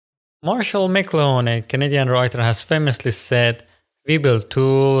Marshall McLuhan, a Canadian writer, has famously said, "We build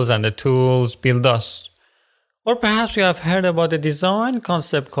tools and the tools build us." Or perhaps you have heard about a design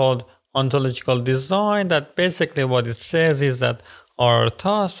concept called ontological design, that basically what it says is that our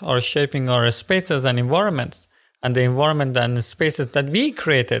thoughts are shaping our spaces and environments, and the environment and spaces that we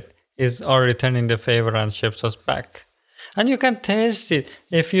created are returning the favor and shapes us back. And you can taste it.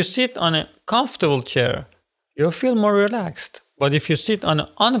 If you sit on a comfortable chair, you'll feel more relaxed. But if you sit on an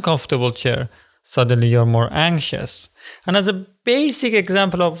uncomfortable chair, suddenly you're more anxious. And as a basic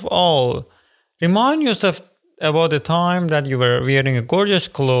example of all, remind yourself about the time that you were wearing a gorgeous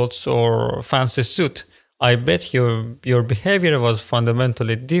clothes or fancy suit. I bet your behavior was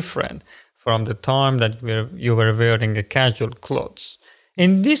fundamentally different from the time that you were wearing a casual clothes.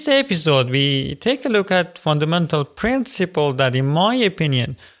 In this episode, we take a look at fundamental principle that, in my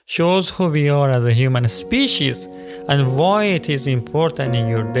opinion, shows who we are as a human species and why it is important in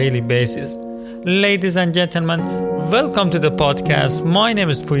your daily basis. Ladies and gentlemen, welcome to the podcast. My name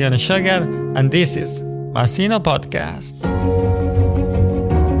is Puyan Shagar and this is Masina Podcast.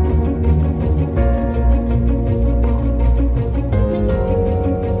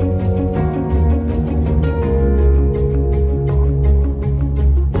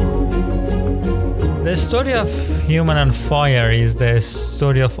 The story of human and fire is the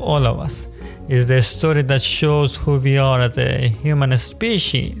story of all of us. Is the story that shows who we are as a human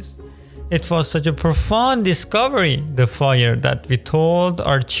species. It was such a profound discovery, the fire, that we told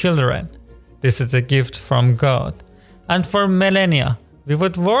our children, this is a gift from God. And for millennia, we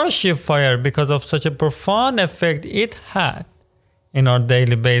would worship fire because of such a profound effect it had in our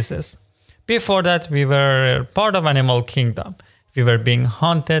daily basis. Before that, we were part of animal kingdom. We were being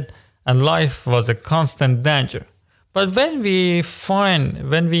hunted and life was a constant danger. But when we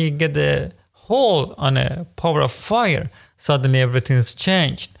get a hold on a power of fire, suddenly everything's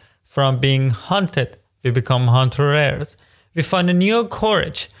changed. From being hunted, we become hunterers. We find a new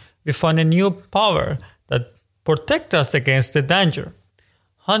courage. We find a new power that protects us against the danger.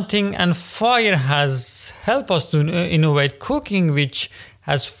 Hunting and fire has helped us to innovate cooking, which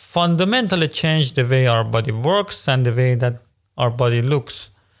has fundamentally changed the way our body works and the way that our body looks.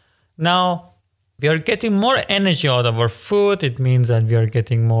 Now, we are getting more energy out of our food. It means that we are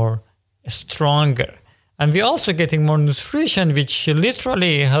getting more stronger. And we're also getting more nutrition, which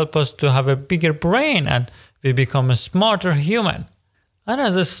literally help us to have a bigger brain and we become a smarter human. And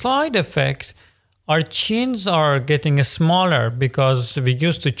as a side effect, our chins are getting smaller because we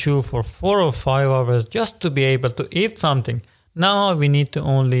used to chew for 4 or 5 hours just to be able to eat something. Now we need to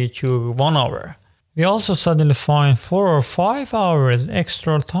only chew 1 hour. We also suddenly find 4 or 5 hours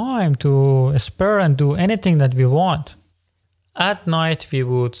extra time to spare and do anything that we want. At night, we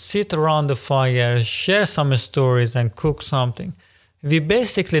would sit around the fire, share some stories and cook something. We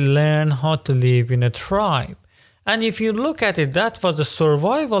basically learn how to live in a tribe. And if you look at it, that was a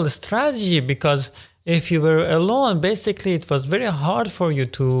survival strategy because if you were alone, basically it was very hard for you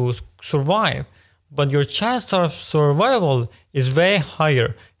to survive. But your chance of survival is way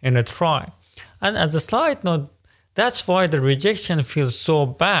higher in a tribe. And as a side note, that's why the rejection feels so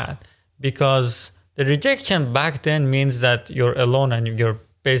bad, because the rejection back then means that you're alone and you're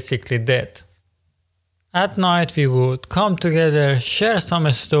basically dead. At night, we would come together, share some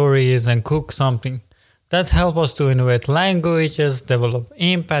stories and cook something. That helped us to innovate languages, develop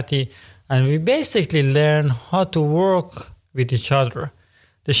empathy, and we basically learn how to work with each other.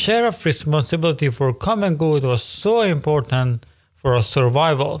 The share of responsibility for common good was so important for our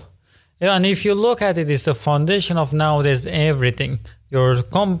survival. And if you look at it, it's the foundation of nowadays everything. Your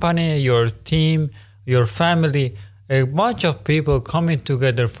company, your team, your family, a bunch of people coming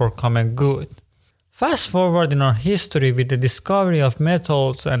together for common good. Fast forward in our history with the discovery of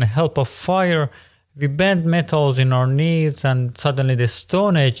metals and the help of fire, we bend metals in our needs and suddenly the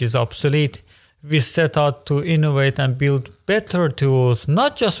Stone Age is obsolete. We set out to innovate and build better tools,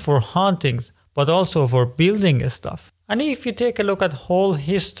 not just for hunting, but also for building stuff. And if you take a look at whole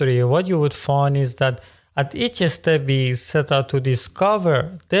history, what you would find is that at each step we set out to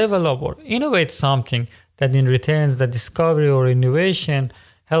discover, develop or innovate something that in return the discovery or innovation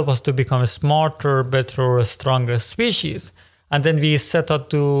help us to become a smarter, better or a stronger species. And then we set out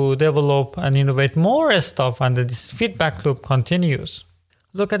to develop and innovate more stuff and this feedback loop continues.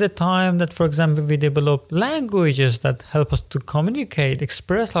 Look at the time that, for example, we develop languages that help us to communicate,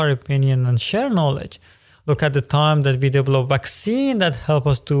 express our opinion and share knowledge. Look at the time that we develop vaccine that help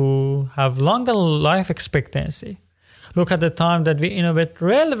us to have longer life expectancy. Look at the time that we innovate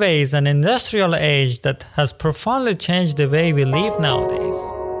railways and industrial age that has profoundly changed the way we live nowadays.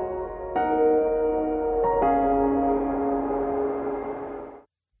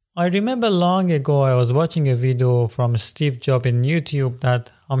 I remember long ago I was watching a video from Steve Jobs in YouTube that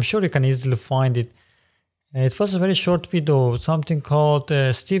I'm sure you can easily find it. It was a very short video, something called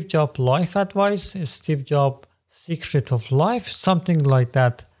Steve Jobs Life Advice, Steve Jobs Secret of Life, something like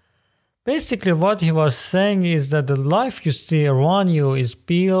that. Basically, what he was saying is that the life you see around you is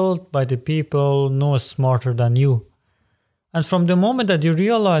built by the people no smarter than you. And from the moment that you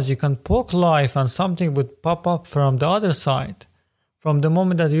realize you can poke life and something would pop up from the other side, from the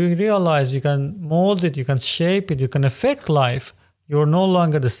moment that you realize you can mold it, you can shape it, you can affect life, you're no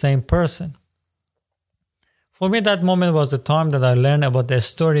longer the same person. For me, that moment was the time that I learned about the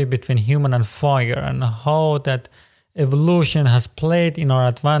story between human and fire and how that evolution has played in our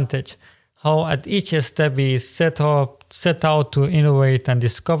advantage, how at each step we set out to innovate and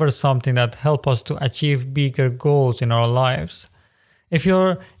discover something that help us to achieve bigger goals in our lives. If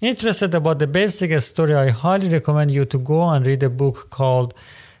you're interested about the basic story, I highly recommend you to go and read a book called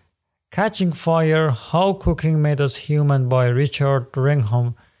Catching Fire, How Cooking Made Us Human by Richard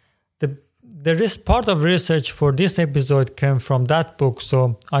Wrangham. The part of research for this episode came from that book,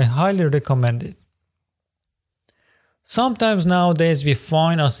 so I highly recommend it. Sometimes nowadays we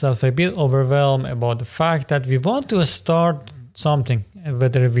find ourselves a bit overwhelmed about the fact that we want to start something,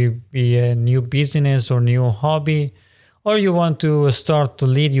 whether it be a new business or new hobby, or you want to start to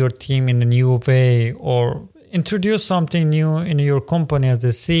lead your team in a new way or introduce something new in your company as a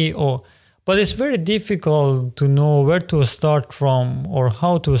CEO. But it's very difficult to know where to start from or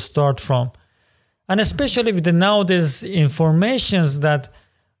how to start from. And especially with the nowadays informations that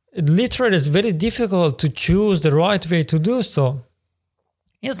literally it's very difficult to choose the right way to do so.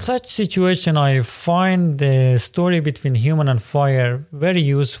 In such situation, I find the story between human and fire very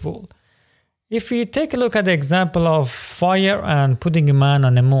useful. If we take a look at the example of fire and putting a man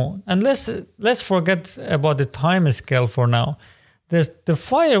on the moon, and let's forget about the time scale for now. The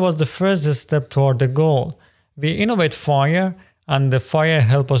fire was the first step toward the goal. We innovate fire, and the fire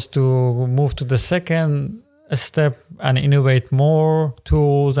help us to move to the second step and innovate more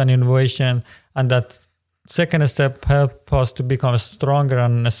tools and innovation. And that second step help us to become stronger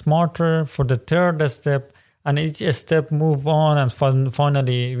and smarter for the third step. And each step move on and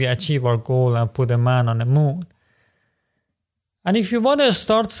finally we achieve our goal and put a man on the moon. And if you want to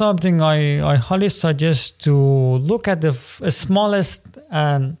start something, I highly suggest to look at the smallest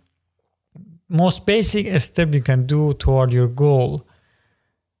and most basic step you can do toward your goal.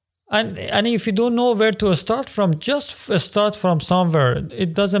 And if you don't know where to start from, just start from somewhere.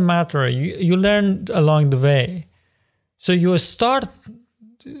 It doesn't matter. You learn along the way. So you start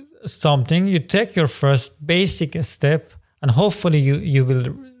something, you take your first basic step, and hopefully you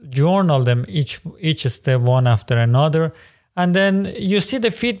will journal them each step one after another. And then you see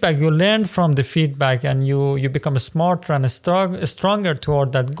the feedback, you learn from the feedback, and you become smarter and stronger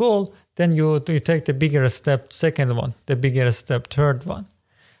toward that goal. Then you take the bigger step, second one, the bigger step, third one.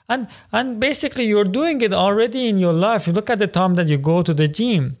 And basically you're doing it already in your life. You look at the time that you go to the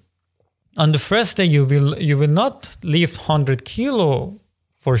gym. On the first day you will not lift 100 kilo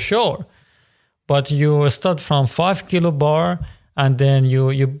for sure. But you start from 5 kilo bar, and then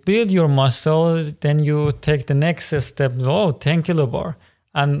you build your muscle, then you take the next step, 10 kilo bar.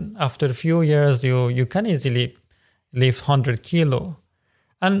 And after a few years you can easily lift 100 kilo.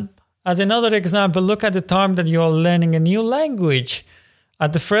 And as another example, look at the time that you're learning a new language.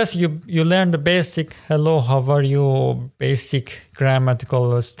 At the first, you learn the basic hello, how are you, basic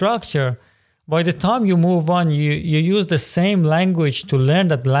grammatical structure. By the time you move on, you use the same language to learn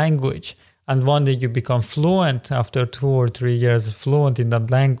that language. And one day you become fluent after 2 or 3 years, fluent in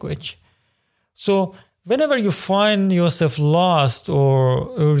that language. So whenever you find yourself lost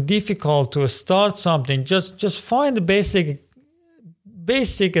or difficult to start something, just find the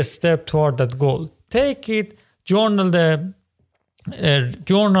basic step toward that goal. Take it, journal the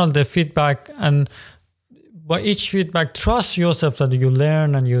feedback, and by each feedback, trust yourself that you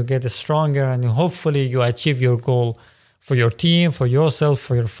learn and you get stronger, and hopefully you achieve your goal for your team, for yourself,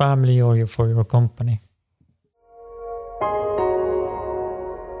 for your family, or for your company.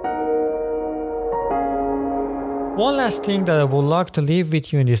 One last thing that I would like to leave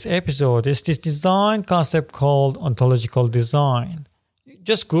with you in this episode is this design concept called ontological design.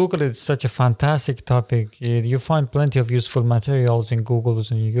 Just Google it, it's such a fantastic topic. You find plenty of useful materials in Google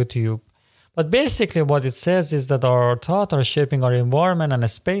and YouTube. But basically what it says is that our thoughts are shaping our environment and the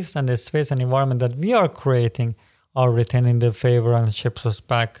space and environment that we are creating are retaining the favor and shapes us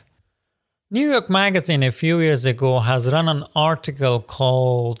back. New York Magazine a few years ago has run an article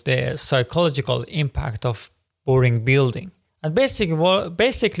called The Psychological Impact of Boring Building. And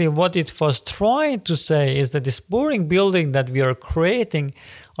basically what it was trying to say is that this boring building that we are creating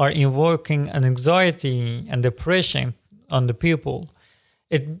are invoking an anxiety and depression on the people.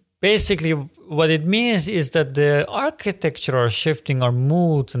 It basically, what it means is that the architecture are shifting our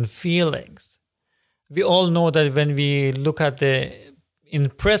moods and feelings. We all know that when we look at the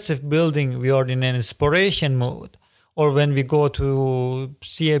impressive building, we are in an inspiration mood. Or when we go to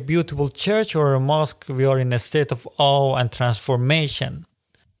see a beautiful church or a mosque, we are in a state of awe and transformation.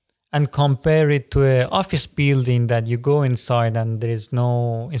 And compare it to an office building that you go inside and there is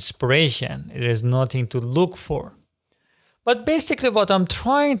no inspiration. There is nothing to look for. But basically what I'm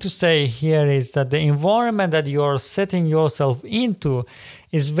trying to say here is that the environment that you're setting yourself into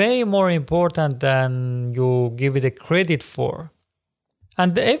is way more important than you give it a credit for.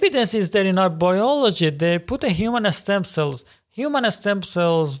 And the evidence is that in our biology, they put a human stem cells. Human stem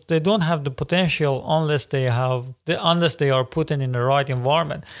cells, they don't have the potential unless they are put in the right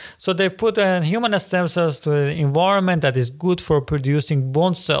environment. So they put human stem cells to an environment that is good for producing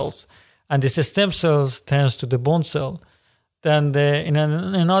bone cells. And this stem cells tends to the bone cell. Then in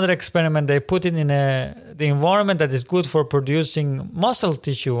another experiment, they put it in the environment that is good for producing muscle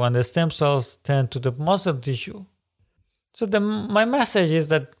tissue, and the stem cells tend to the muscle tissue. So my message is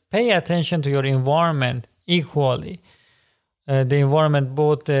that pay attention to your environment equally. The environment,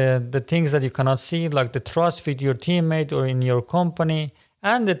 both the things that you cannot see, like the trust with your teammate or in your company,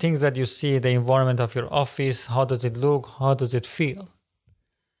 and the things that you see, the environment of your office, how does it look, how does it feel.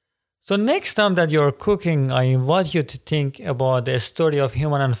 So next time that you're cooking, I invite you to think about the story of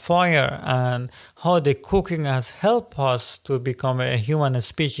Human on Fire and how the cooking has helped us to become a human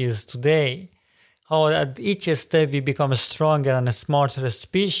species today. How at each step we become a stronger and a smarter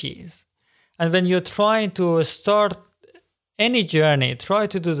species. And when you're trying to start any journey, try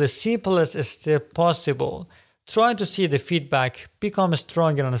to do the simplest step possible. Try to see the feedback, become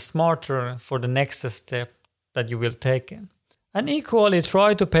stronger and smarter for the next step that you will take in. And equally,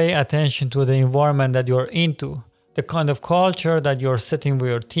 try to pay attention to the environment that you're into, the kind of culture that you're setting with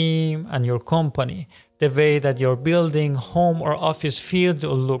your team and your company, the way that your building, home or office feels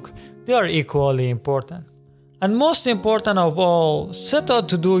or look. They are equally important. And most important of all, set out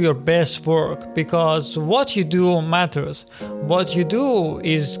to do your best work, because what you do matters. What you do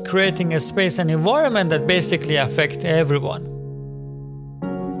is creating a space and environment that basically affect everyone.